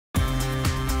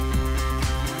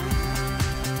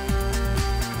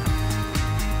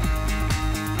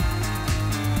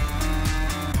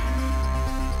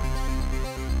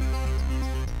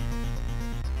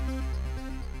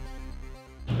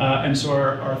And so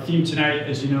our theme tonight,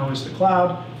 as you know, is the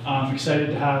cloud. I'm excited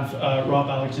to have Rob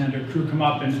Alexander-Carew come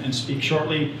up and speak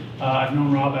shortly. I've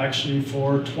known Rob actually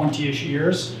for 20-ish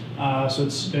years, so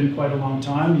it's been quite a long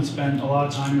time. He spent a lot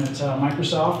of time at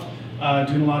Microsoft,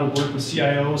 doing a lot of work with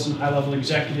CIOs and high-level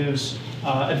executives,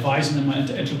 advising them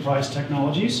into enterprise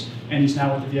technologies. And he's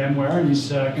now with VMware, and he's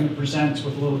going to present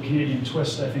with a little Canadian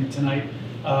twist, I think, tonight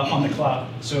on the cloud.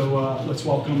 So let's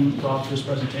welcome Rob for his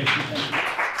presentation. Thank you.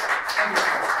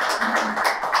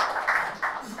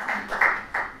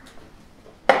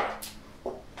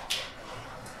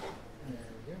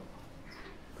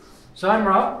 So I'm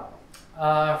Rob.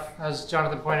 As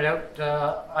Jonathan pointed out,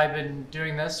 I've been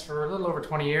doing this for a little over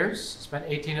 20 years. Spent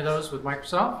 18 of those with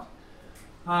Microsoft.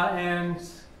 And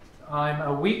I'm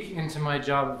a week into my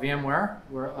job at VMware,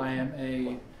 where I am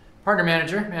a partner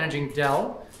manager, managing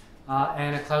Dell,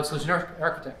 and a cloud solution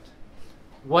architect.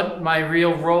 What my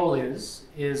real role is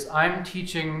I'm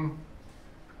teaching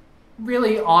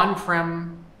really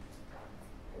on-prem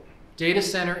data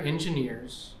center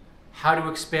engineers how to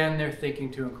expand their thinking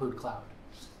to include cloud.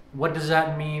 What does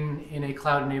that mean in a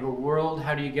cloud-enabled world?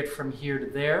 How do you get from here to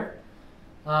there?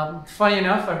 Funny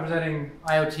enough, I'm presenting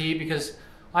IoT because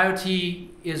IoT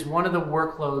is one of the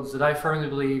workloads that I firmly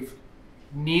believe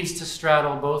needs to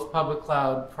straddle both public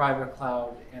cloud, private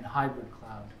cloud, and hybrid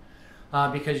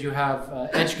cloud. Because you have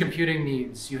edge computing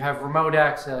needs, you have remote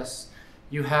access,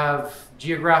 you have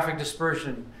geographic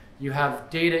dispersion, you have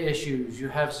data issues, you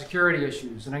have security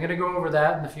issues, and I'm going to go over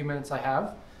that in the few minutes I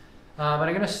have. But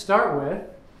I'm going to start with,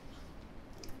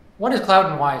 what is cloud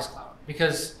and why is cloud?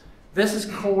 Because this is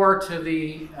core to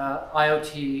the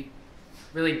IoT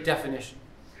really definition.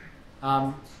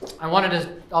 I wanted to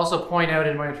also point out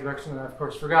in my introduction that I of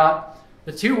course forgot,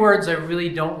 the two words I really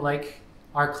don't like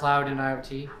are cloud and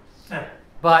IoT.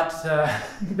 But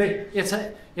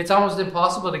it's almost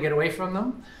impossible to get away from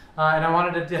them. And I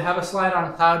wanted to have a slide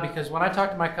on cloud because when I talk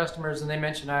to my customers and they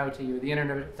mention IoT or the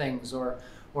Internet of Things or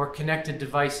connected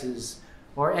devices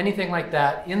or anything like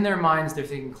that, in their minds they're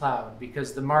thinking cloud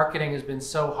because the marketing has been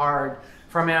so hard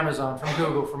from Amazon, from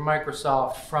Google, from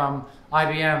Microsoft, from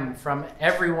IBM, from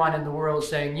everyone in the world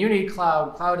saying, you need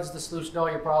cloud. Cloud is the solution to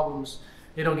all your problems.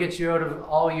 It'll get you out of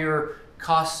all your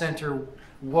cost center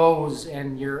woes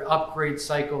and your upgrade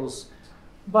cycles.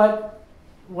 But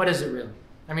what is it really?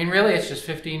 I mean, really, it's just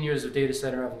 15 years of data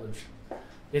center evolution.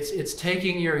 It's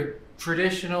taking your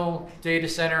traditional data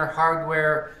center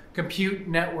hardware, compute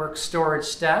network storage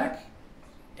stack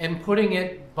and putting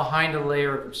it behind a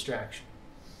layer of abstraction.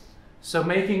 So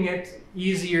making it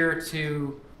easier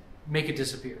to make it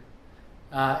disappear.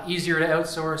 Easier to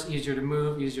outsource, easier to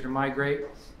move, easier to migrate.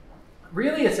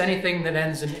 Really, it's anything that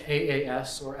ends in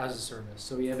AAS or as a service.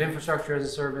 So we have infrastructure as a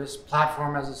service,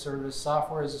 platform as a service,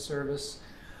 software as a service.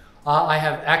 I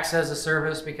have X as a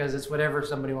service because it's whatever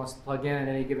somebody wants to plug in at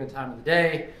any given time of the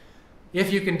day.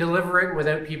 If you can deliver it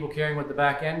without people caring what the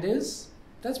back end is,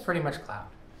 that's pretty much cloud.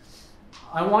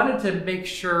 I wanted to make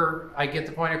sure I get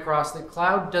the point across that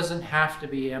cloud doesn't have to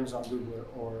be Amazon, Google,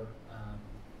 or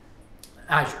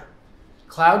Azure.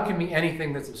 Cloud can be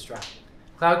anything that's abstracted.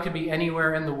 Cloud could be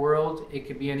anywhere in the world. It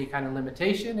could be any kind of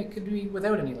limitation. It could be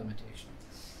without any limitation.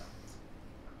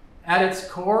 At its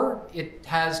core, it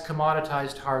has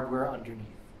commoditized hardware underneath.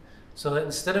 So that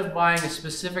instead of buying a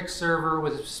specific server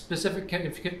with a specific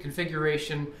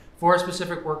configuration for a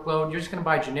specific workload, you're just going to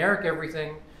buy generic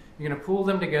everything. You're going to pool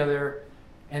them together,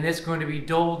 and it's going to be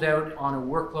doled out on a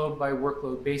workload by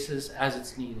workload basis as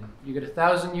it's needed. You get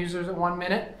 1,000 users at 1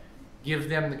 minute, give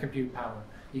them the compute power.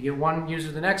 You get 1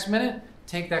 user the next minute,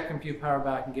 take that compute power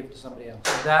back and give it to somebody else.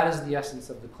 So that is the essence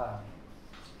of the cloud.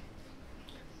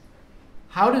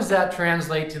 How does that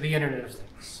translate to the Internet of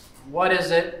Things? What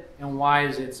is it and why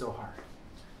is it so hard?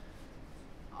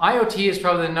 IoT is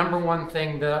probably the #1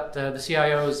 thing that the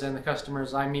CIOs and the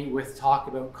customers I meet with talk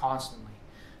about constantly.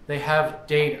 They have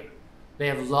data. They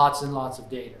have lots and lots of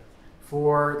data.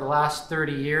 For the last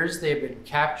 30 years, they've been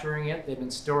capturing it, they've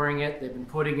been storing it, they've been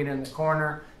putting it in the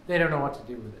corner. They don't know what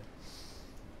to do with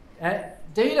it.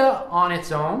 Data on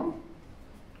its own,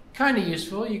 kind of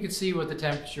useful. You can see what the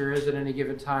temperature is at any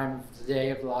given time of the day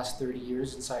of the last 30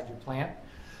 years inside your plant.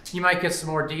 You might get some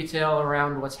more detail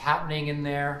around what's happening in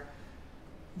there.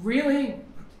 Really,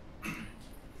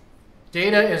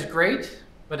 data is great,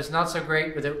 but it's not so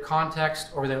great without context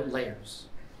or without layers.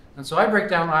 And so I break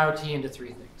down IoT into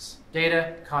 3 things: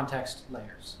 data, context,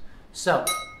 layers. So,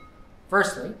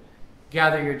 firstly,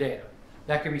 gather your data.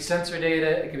 That could be sensor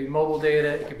data, it could be mobile data,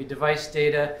 it could be device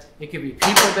data, it could be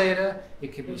people data,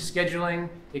 it could be scheduling,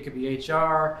 it could be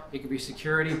HR, it could be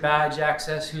security, badge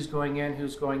access, who's going in,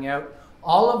 who's going out.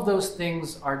 All of those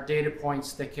things are data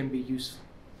points that can be useful.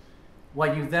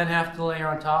 What you then have to layer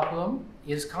on top of them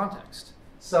is context.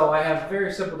 So I have a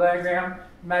very simple diagram.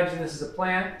 Imagine this is a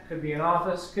plant, could be an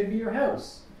office, could be your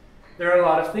house. There are a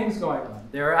lot of things going on.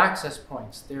 There are access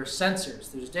points, there are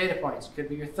sensors, there's data points, could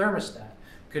be your thermostat,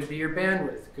 could be your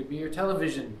bandwidth, could be your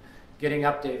television getting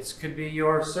updates, could be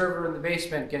your server in the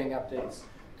basement getting updates,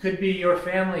 could be your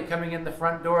family coming in the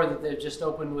front door that they've just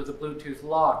opened with a Bluetooth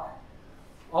lock.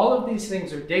 All of these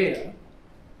things are data,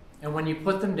 and when you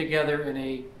put them together in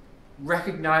a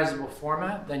recognizable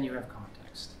format, then you have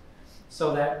context.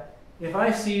 So that if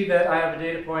I see that I have a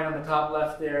data point on the top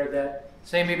left there that,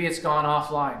 say maybe it's gone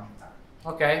offline.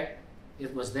 Okay,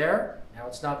 it was there, now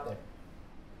it's not there.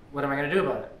 What am I going to do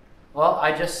about it? Well,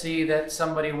 I just see that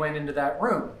somebody went into that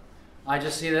room. I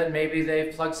just see that maybe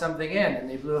they plugged something in and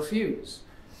they blew a fuse.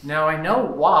 Now I know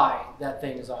why that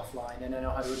thing is offline and I know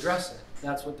how to address it.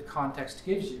 That's what the context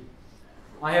gives you.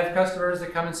 I have customers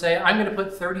that come and say, I'm going to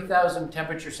put 30,000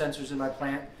 temperature sensors in my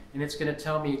plant and it's going to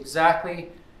tell me exactly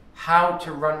how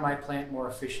to run my plant more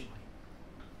efficiently.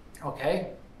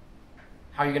 Okay,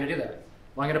 how are you going to do that?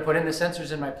 Well, I'm going to put in the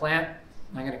sensors in my plant,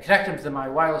 I'm going to connect them to my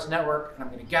wireless network, and I'm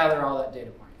going to gather all that data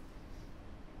point.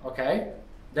 Okay,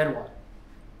 then what?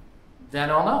 Then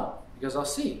I'll know, because I'll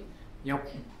see. You know,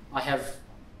 I have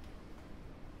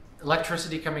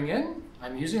electricity coming in,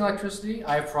 I'm using electricity,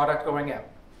 I have product going out.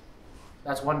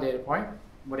 That's one data point.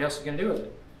 What else are you going to do with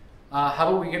it? How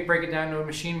about we break it down to a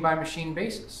machine-by-machine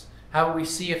basis? How about we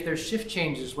see if there's shift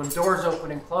changes when doors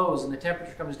open and close and the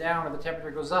temperature comes down or the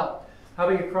temperature goes up? How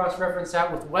about you cross-reference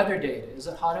that with weather data? Is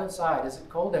it hot outside? Is it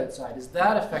cold outside? Is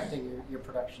that affecting your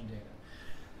production data?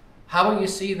 How about you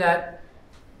see that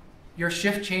your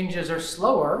shift changes are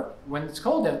slower when it's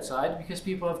cold outside because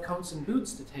people have coats and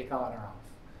boots to take on or off?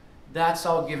 That's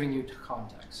all giving you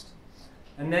context.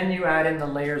 And then you add in the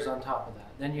layers on top of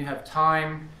that. Then you have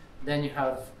time, then you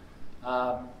have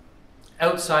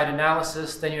outside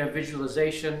analysis, then you have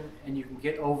visualization, and you can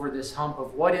get over this hump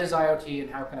of what is IoT and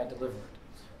how can I deliver it.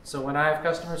 So when I have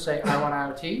customers say, I want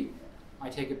IoT, I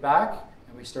take it back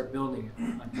and we start building it.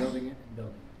 I'm building it and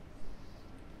building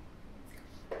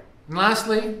it. And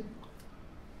lastly,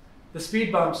 the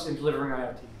speed bumps in delivering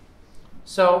IoT.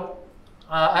 So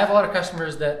I have a lot of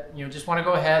customers that just want to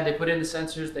go ahead, they put in the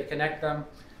sensors, they connect them,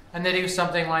 and they do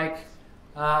something like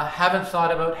haven't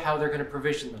thought about how they're going to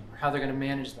provision them, or how they're going to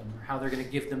manage them, or how they're going to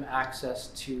give them access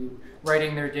to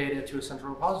writing their data to a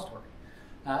central repository.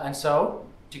 And so,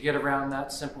 to get around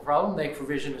that simple problem, they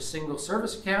provision a single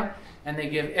service account, and they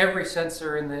give every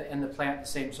sensor in the plant the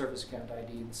same service account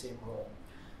ID and the same role.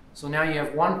 So now you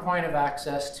have one point of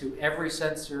access to every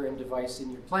sensor and device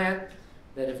in your plant,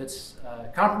 that if it's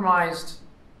compromised,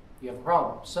 you have a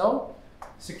problem. So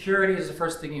security is the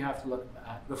first thing you have to look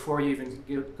at before you even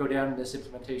go down this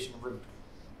implementation route.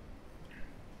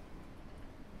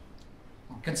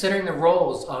 Considering the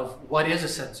roles of what is a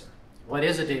sensor, what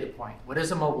is a data point, what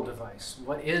is a mobile device,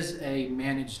 what is a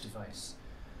managed device,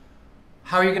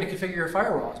 how are you going to configure your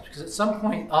firewalls? Because at some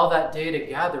point, all that data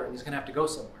gathering is going to have to go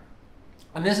somewhere.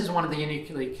 And this is one of the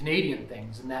uniquely Canadian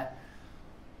things in that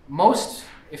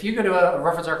if you go to a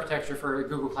reference architecture for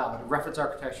Google Cloud, a reference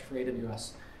architecture for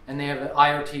AWS, and they have an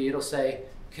IoT, it'll say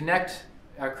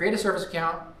create a service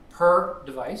account per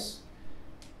device,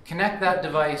 connect that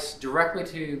device directly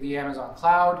to the Amazon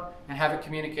cloud, and have it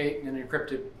communicate in an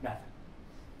encrypted method.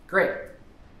 Great.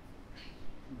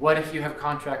 What if you have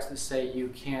contracts that say you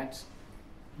can't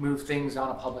move things on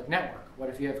a public network? What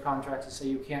if you have contracts that say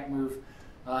you can't move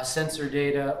sensor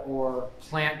data or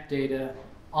plant data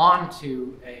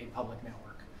onto a public network?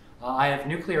 I have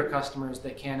nuclear customers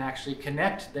that can actually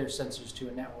connect their sensors to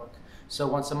a network. So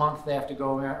once a month they have to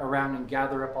go around and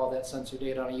gather up all that sensor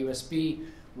data on a USB,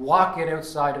 walk it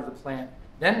outside of the plant,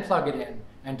 then plug it in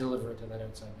and deliver it to that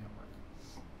outside network.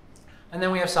 And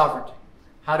then we have sovereignty.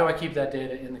 How do I keep that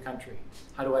data in the country?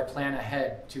 How do I plan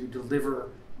ahead to deliver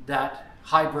that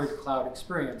hybrid cloud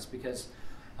experience? Because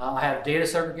I have data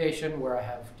segregation where I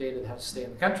have data that has to stay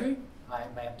in the country. I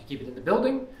may have to keep it in the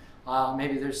building.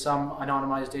 Maybe there's some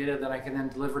anonymized data that I can then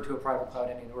deliver to a private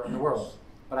cloud anywhere in the world.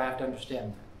 But I have to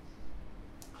understand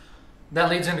that. That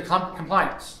leads into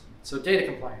compliance. So data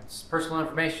compliance, personal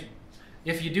information.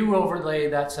 If you do overlay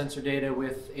that sensor data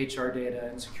with HR data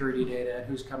and security data and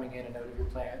who's coming in and out of your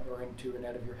plant or into and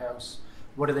out of your house,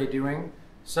 what are they doing?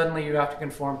 Suddenly you have to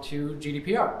conform to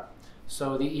GDPR.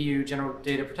 So the EU General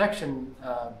Data Protection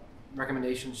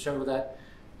recommendations show that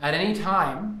at any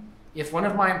time, if one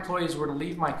of my employees were to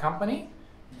leave my company,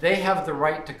 they have the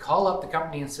right to call up the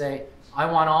company and say, I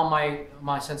want all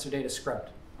my sensor data scrubbed.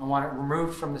 I want it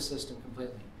removed from the system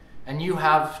completely. And you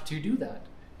have to do that.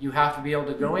 You have to be able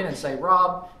to go in and say,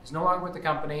 Rob is no longer with the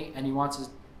company and he wants his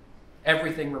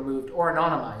everything removed, or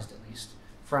anonymized at least,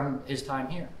 from his time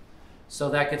here. So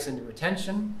that gets into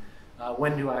retention.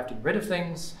 When do I have to get rid of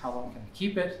things? How long can I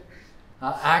keep it?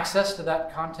 Access to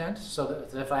that content, so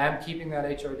that if I am keeping that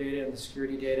HR data and the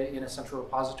security data in a central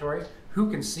repository, who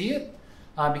can see it?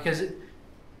 Because it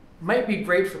might be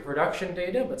great for production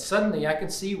data, but suddenly I can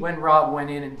see when Rob went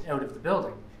in and out of the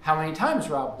building. How many times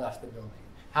Rob left the building?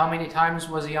 How many times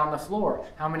was he on the floor?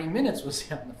 How many minutes was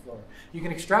he on the floor? You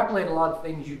can extrapolate a lot of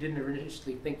things you didn't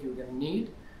initially think you were going to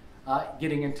need,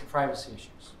 getting into privacy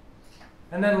issues.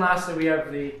 And then lastly, we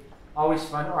have the always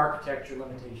fun architecture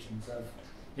limitations of,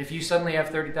 if you suddenly have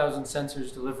 30,000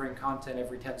 sensors delivering content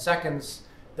every 10 seconds,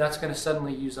 that's going to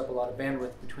suddenly use up a lot of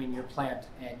bandwidth between your plant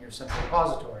and your central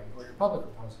repository or your public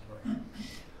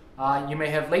repository. You may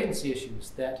have latency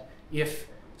issues that if,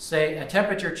 say, a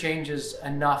temperature changes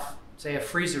enough, say a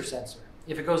freezer sensor,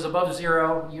 if it goes above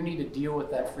 0, you need to deal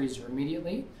with that freezer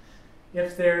immediately.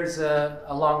 If there's a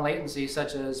long latency,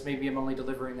 such as maybe I'm only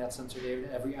delivering that sensor data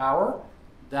every hour,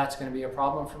 that's going to be a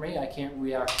problem for me. I can't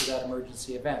react to that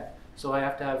emergency event. So I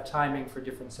have to have timing for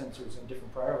different sensors and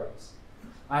different priorities.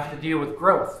 I have to deal with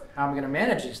growth. How am I going to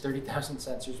manage these 30,000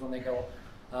 sensors when they go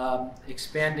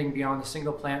expanding beyond a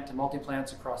single plant to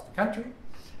multi-plants across the country?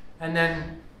 And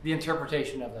then the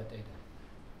interpretation of that data.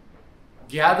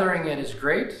 Gathering it is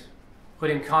great.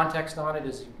 Putting context on it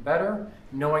is even better.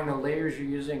 Knowing the layers you're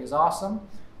using is awesome.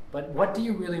 But what do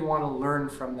you really want to learn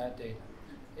from that data?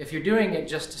 If you're doing it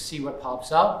just to see what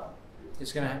pops up,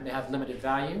 it's going to have limited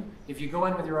value. If you go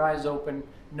in with your eyes open,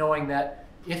 knowing that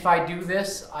if I do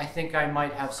this, I think I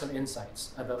might have some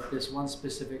insights about this one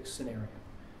specific scenario.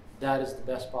 That is the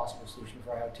best possible solution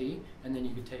for IoT, and then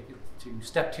you can take it to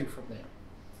step 2 from there.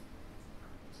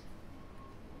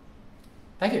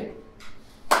 Thank you.